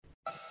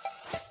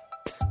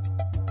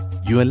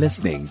You are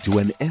listening to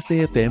an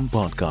SAFM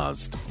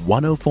podcast,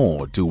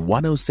 104 to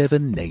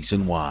 107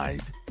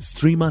 nationwide.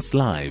 Stream us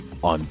live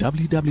on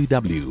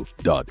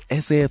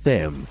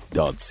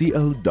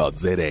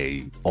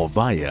www.safm.co.za or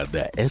via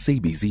the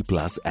SABC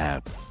Plus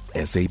app.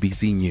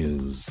 SABC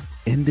News,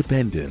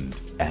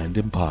 independent and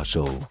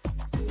impartial.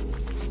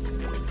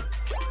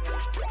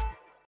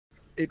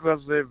 It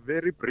was a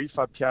very brief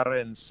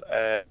appearance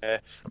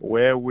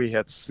where we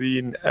had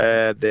seen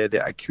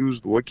the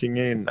accused walking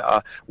in.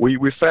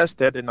 We first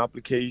had an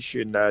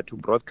application to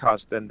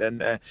broadcast, and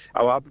then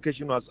our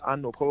application was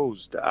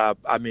unopposed.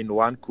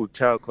 One could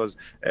tell because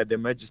the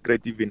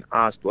magistrate even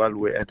asked while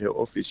we were at her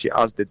office, she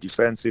asked the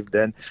defense if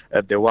then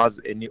there was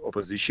any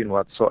opposition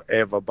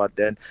whatsoever, but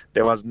then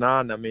there was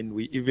none.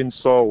 We even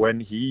saw when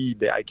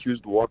the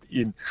accused walked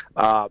in,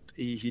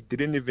 he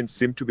didn't even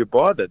seem to be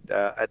bothered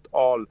at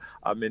all.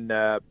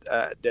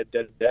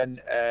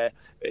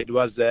 It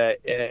was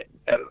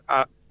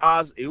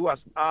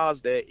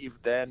asked if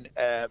then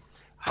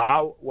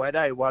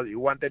whether he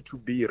wanted to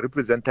be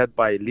represented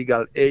by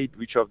legal aid,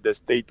 which of the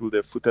state would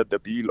have footed the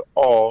bill,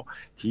 or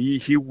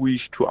he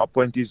wished to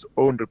appoint his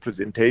own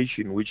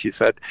representation, which he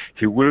said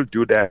he will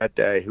do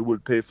that. He will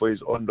pay for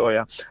his own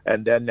lawyer.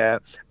 And then the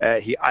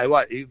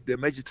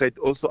magistrate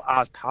also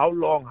asked how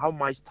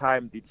much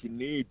time did he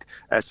need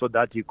so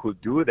that he could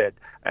do that.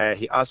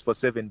 He asked for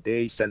 7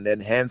 days, and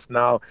then hence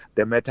now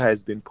the matter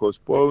has been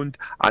postponed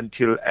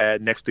until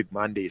next week,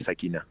 Monday,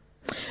 Sakina.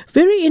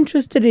 Very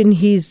interested in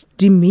his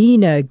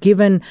demeanor,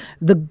 given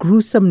the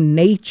gruesome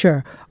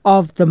nature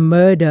of the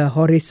murder,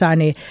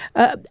 Horisane.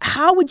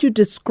 How would you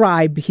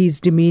describe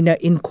his demeanor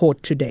in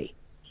court today?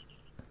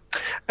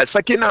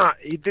 Sakina,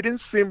 he didn't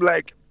seem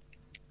like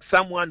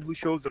someone who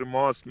shows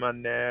remorse,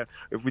 man.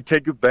 If we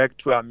take you back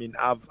to,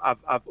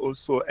 I've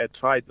also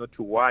tried not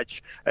to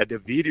watch the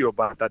video,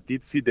 but I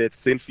did see the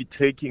selfie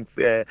taking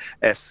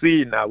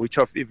scene, which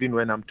of even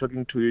when I'm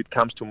talking to you, it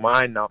comes to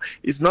mind now.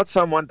 It's not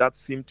someone that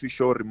seemed to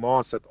show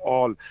remorse at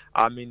all.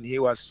 He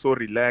was so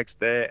relaxed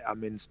there.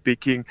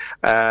 Speaking,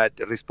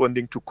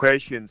 responding to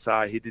questions.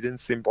 He didn't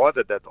seem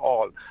bothered at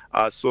all.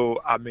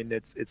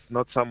 It's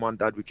not someone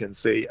that we can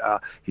say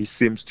he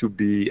seems to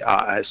be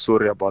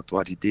sorry about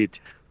what he did.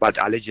 But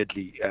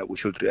allegedly, we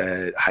should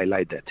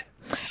highlight that.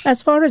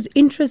 As far as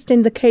interest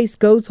in the case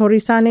goes,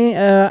 Horisane,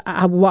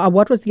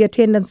 what was the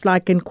attendance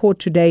like in court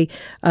today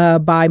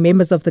by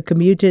members of the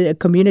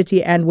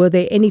community, and were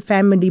there any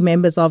family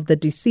members of the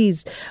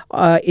deceased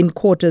in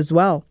court as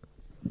well?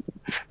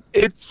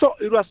 It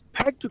was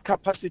packed to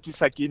capacity,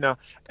 Sakina.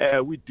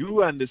 We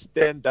do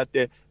understand that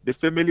the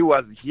family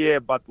was here,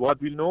 but what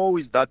we know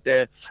is that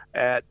the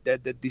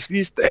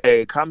deceased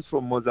comes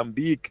from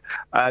Mozambique,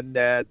 and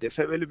the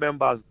family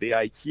members, they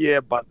are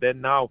here, but then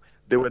now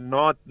they were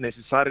not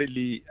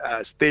necessarily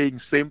staying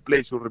same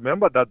place. So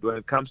remember that when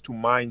it comes to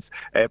mines,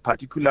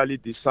 particularly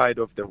this side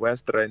of the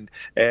West Rand,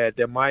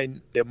 the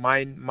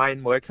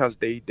mine workers,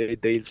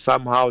 they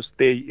somehow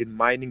stay in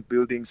mining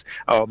buildings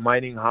or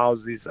mining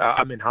houses.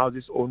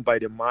 Houses owned by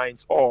the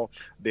mines, or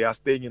they are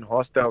staying in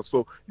hostels.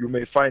 So you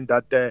may find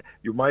that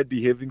you might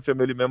be having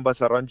family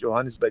members around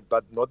Johannesburg,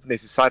 but not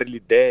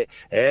necessarily there.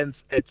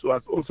 Hence, it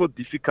was also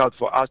difficult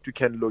for us to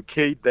can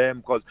locate them,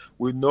 because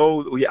we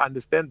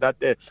understand that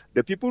the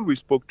people we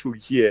spoke to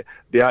here,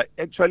 they are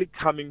actually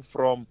coming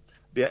from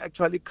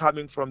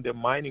the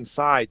mining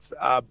sites,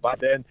 but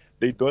then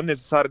they don't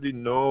necessarily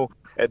know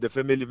the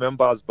family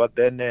members. But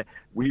then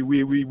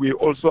we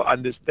also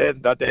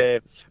understand that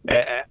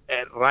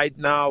right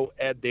now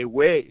they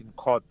were in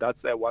court.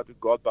 That's what we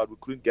got, but we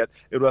couldn't get.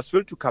 It was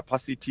filled to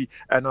capacity,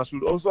 and I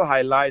should also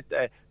highlight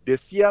the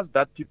fears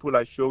that people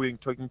are showing,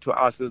 talking to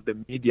us as the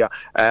media,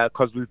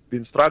 because we've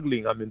been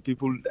struggling.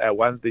 People,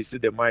 once they see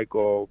the mic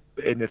or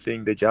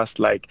anything, they just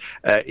like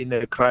in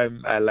a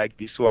crime like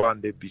this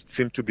one, they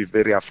seem to be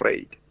very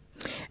afraid.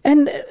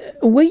 And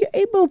were you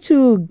able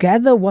to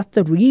gather what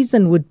the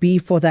reason would be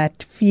for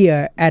that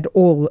fear at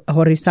all,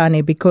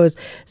 Horisane? Because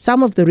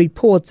some of the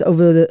reports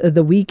over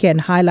the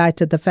weekend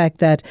highlighted the fact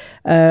that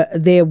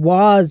there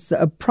was,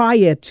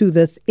 prior to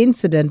this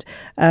incident,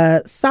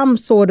 some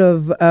sort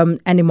of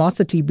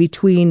animosity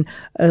between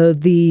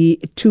the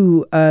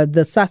two,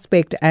 the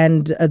suspect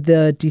and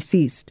the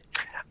deceased.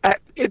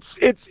 It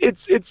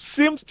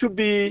seems to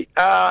be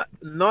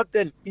not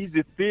an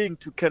easy thing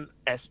to can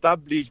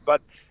establish, but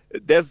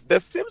there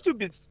seems to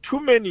be too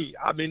many.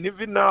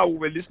 Even now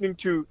we're listening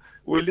to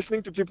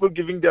people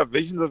giving their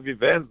versions of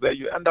events that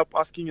you end up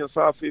asking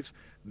yourself, if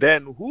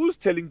then who's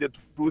telling the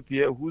truth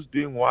here, who's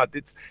doing what?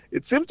 It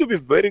seems to be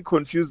very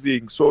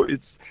confusing. So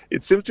it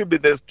seems to be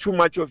there's too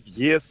much of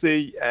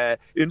hearsay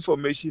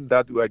information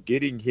that we are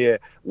getting here.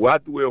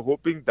 What we're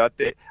hoping that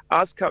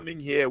us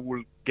coming here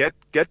will get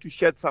to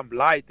shed some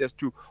light as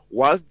to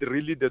what's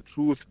really the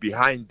truth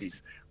behind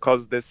this,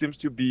 because there seems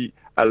to be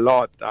a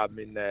lot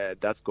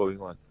that's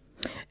going on.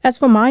 As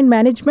for mine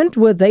management,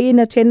 were they in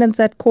attendance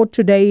at court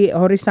today,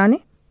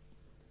 Horisane?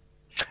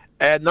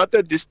 Not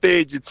at this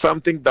stage. It's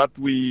something that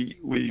we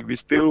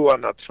still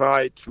want to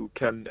try to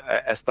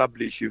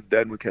establish, if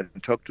then we can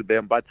talk to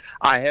them. But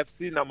I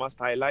must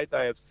highlight,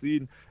 I have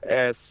seen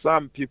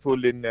some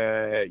people in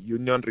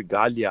Union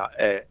Regalia,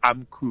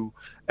 AMCU.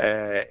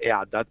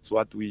 That's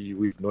what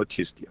we've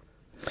noticed here.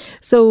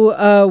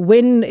 So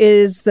when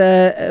is,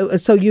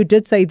 so you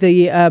did say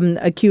the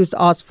accused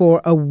asked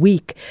for a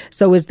week.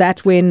 So is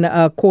that when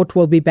court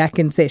will be back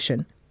in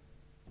session?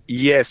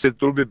 Yes, it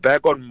will be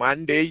back on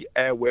Monday,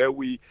 where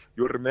you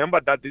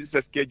remember that this is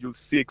a Schedule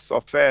 6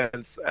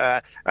 offense,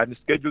 and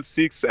Schedule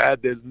 6,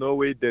 there's no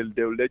way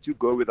they'll let you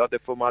go without a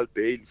formal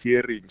bail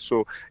hearing.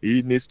 So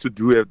he needs to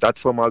do that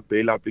formal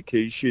bail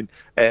application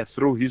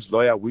through his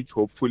lawyer, which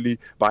hopefully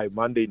by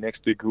Monday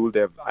next week he will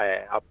have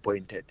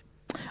appointed.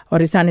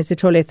 Horisane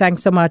Sithole,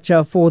 thanks so much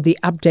for the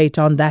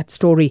update on that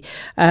story.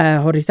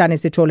 Horisane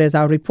Sithole is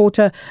our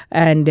reporter,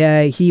 and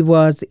he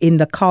was in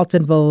the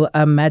Carltonville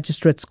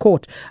Magistrates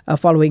Court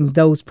following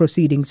those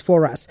proceedings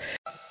for us.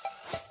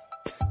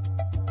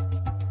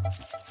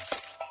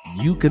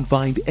 You can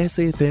find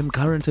SAFM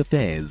Current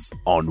Affairs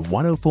on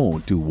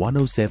 104 to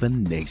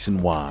 107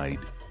 nationwide.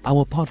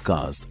 Our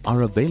podcasts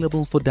are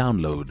available for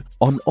download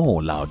on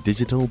all our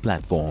digital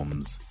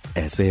platforms.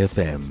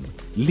 SAFM,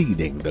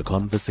 leading the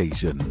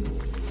conversation.